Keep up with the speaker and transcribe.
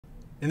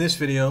In this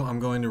video, I'm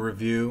going to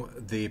review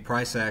the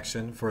price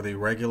action for the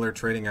regular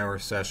trading hour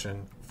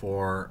session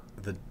for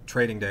the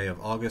trading day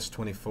of August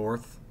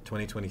 24th,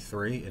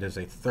 2023. It is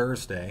a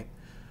Thursday.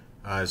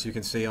 As you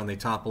can see on the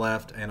top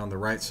left and on the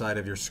right side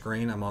of your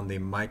screen, I'm on the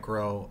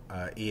micro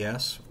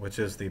ES, which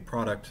is the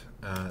product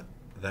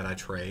that I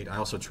trade. I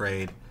also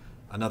trade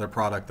another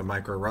product, the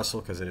micro Russell,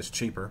 because it is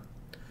cheaper.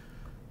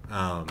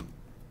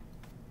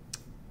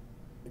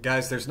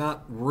 Guys, there's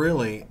not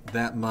really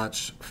that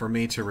much for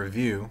me to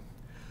review.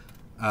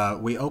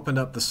 We opened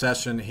up the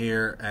session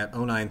here at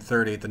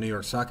 0930 at the New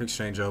York Stock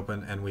Exchange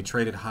Open, and we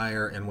traded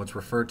higher in what's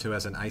referred to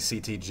as an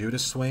ICT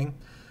Judas swing,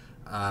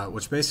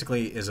 which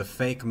basically is a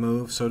fake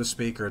move, so to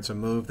speak, or it's a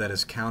move that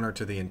is counter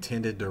to the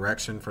intended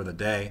direction for the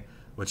day,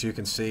 which you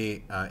can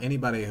see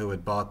anybody who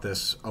had bought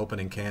this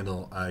opening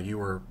candle, you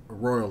were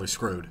royally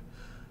screwed.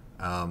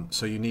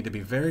 So you need to be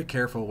very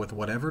careful with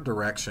whatever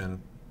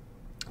direction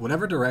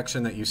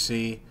that you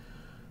see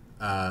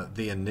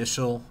the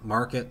initial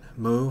market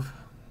move.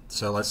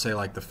 So let's say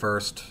like the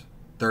first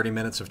 30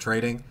 minutes of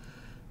trading,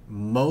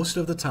 most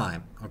of the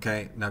time,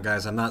 okay, now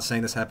guys, I'm not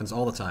saying this happens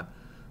all the time.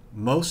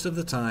 Most of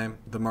the time,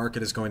 the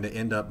market is going to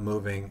end up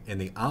moving in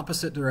the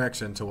opposite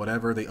direction to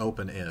whatever the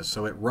open is.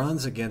 So it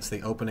runs against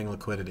the opening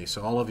liquidity.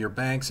 So all of your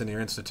banks and your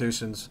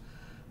institutions,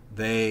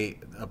 they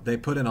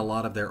put in a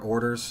lot of their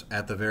orders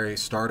at the very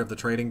start of the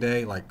trading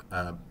day, like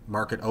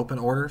market open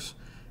orders,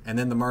 and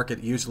then the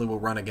market usually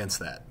will run against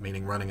that,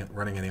 meaning running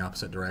in the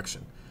opposite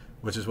direction,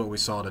 which is what we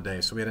saw today.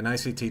 So we had an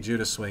ICT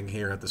Judas swing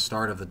here at the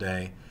start of the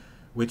day.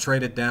 We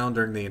traded down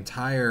during the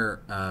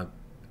entire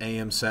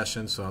AM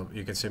session, so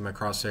you can see my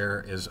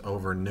crosshair is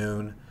over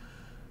noon.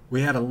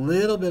 We had a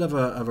little bit of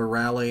a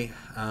rally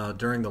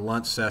during the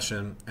lunch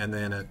session, and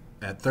then at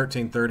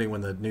 1330 when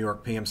the New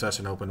York PM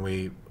session opened,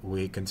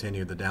 we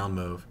continued the down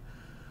move.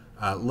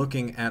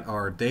 Looking at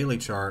our daily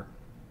chart,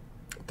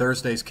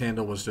 Thursday's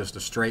candle was just a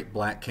straight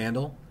black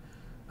candle.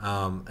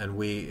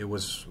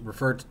 This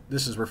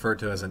is referred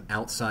to as an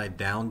outside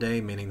down day,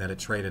 meaning that it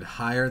traded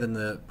higher than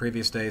the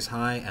previous day's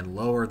high and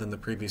lower than the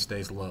previous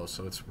day's low.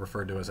 So it's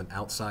referred to as an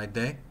outside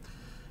day,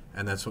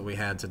 and that's what we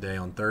had today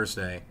on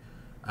Thursday.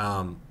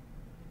 You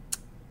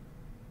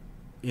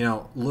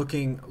know,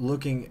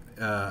 looking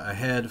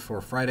ahead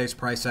for Friday's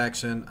price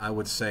action, I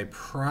would say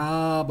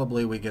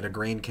probably we get a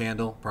green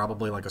candle,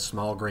 probably like a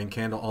small green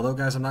candle. Although,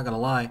 guys, I'm not going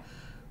to lie,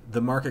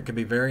 the market could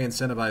be very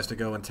incentivized to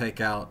go and take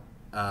out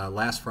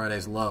last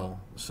Friday's low,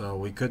 so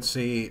we could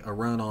see a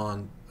run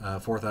on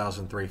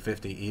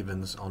 4,350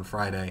 evens on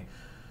Friday.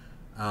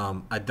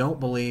 I don't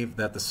believe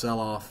that the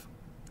sell-off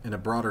in a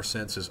broader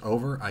sense is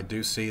over. I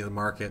do see the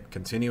market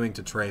continuing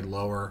to trade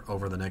lower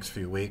over the next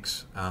few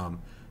weeks.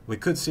 We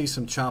could see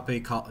some choppy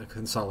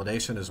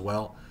consolidation as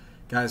well.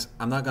 Guys,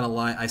 I'm not going to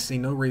lie, I see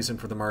no reason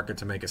for the market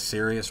to make a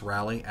serious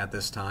rally at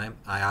this time.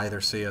 I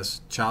either see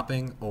us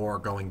chopping or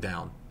going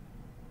down.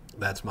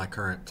 That's my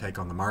current take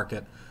on the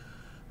market.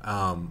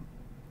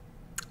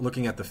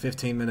 Looking at the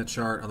 15-minute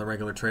chart on the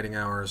regular trading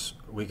hours,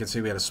 we can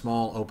see we had a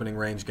small opening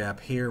range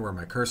gap here where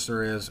my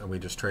cursor is, and we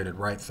just traded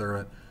right through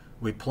it.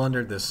 We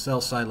plundered this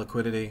sell-side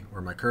liquidity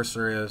where my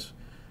cursor is,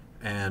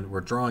 and we're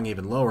drawing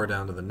even lower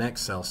down to the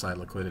next sell-side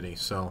liquidity.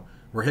 So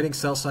we're hitting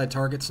sell-side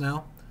targets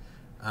now,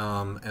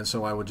 and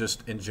so I would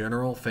just, in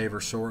general, favor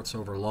shorts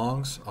over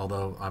longs,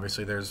 although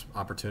obviously there's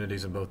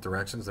opportunities in both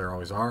directions. There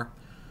always are.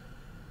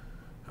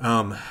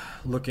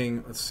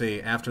 Let's see,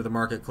 after the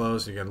market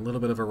closed, you got a little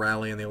bit of a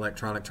rally in the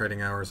electronic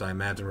trading hours. I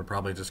imagine we're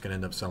probably just going to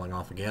end up selling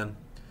off again.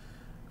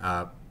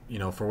 You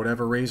know, for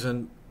whatever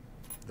reason,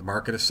 the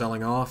market is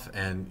selling off,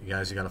 and you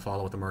got to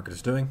follow what the market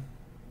is doing.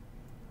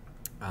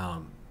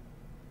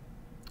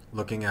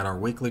 Looking at our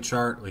weekly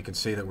chart, we can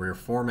see that we're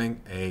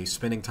forming a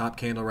spinning top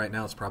candle right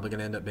now. It's probably going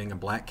to end up being a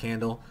black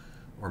candle,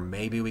 or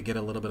maybe we get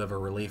a little bit of a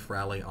relief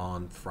rally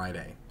on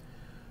Friday.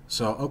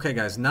 So, okay,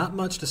 guys, not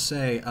much to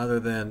say other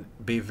than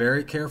be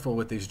very careful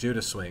with these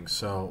Judas swings.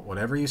 So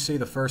whatever you see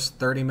the first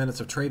 30 minutes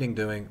of trading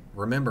doing,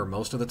 remember,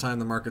 most of the time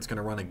the market's going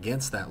to run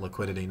against that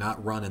liquidity,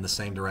 not run in the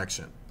same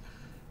direction.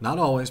 Not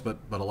always, but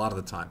a lot of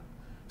the time.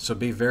 So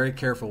be very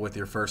careful with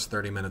your first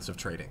 30 minutes of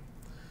trading.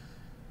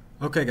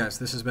 Okay, guys,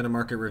 this has been a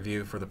market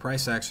review for the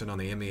price action on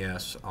the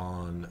MES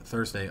on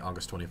Thursday,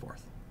 August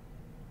 24th.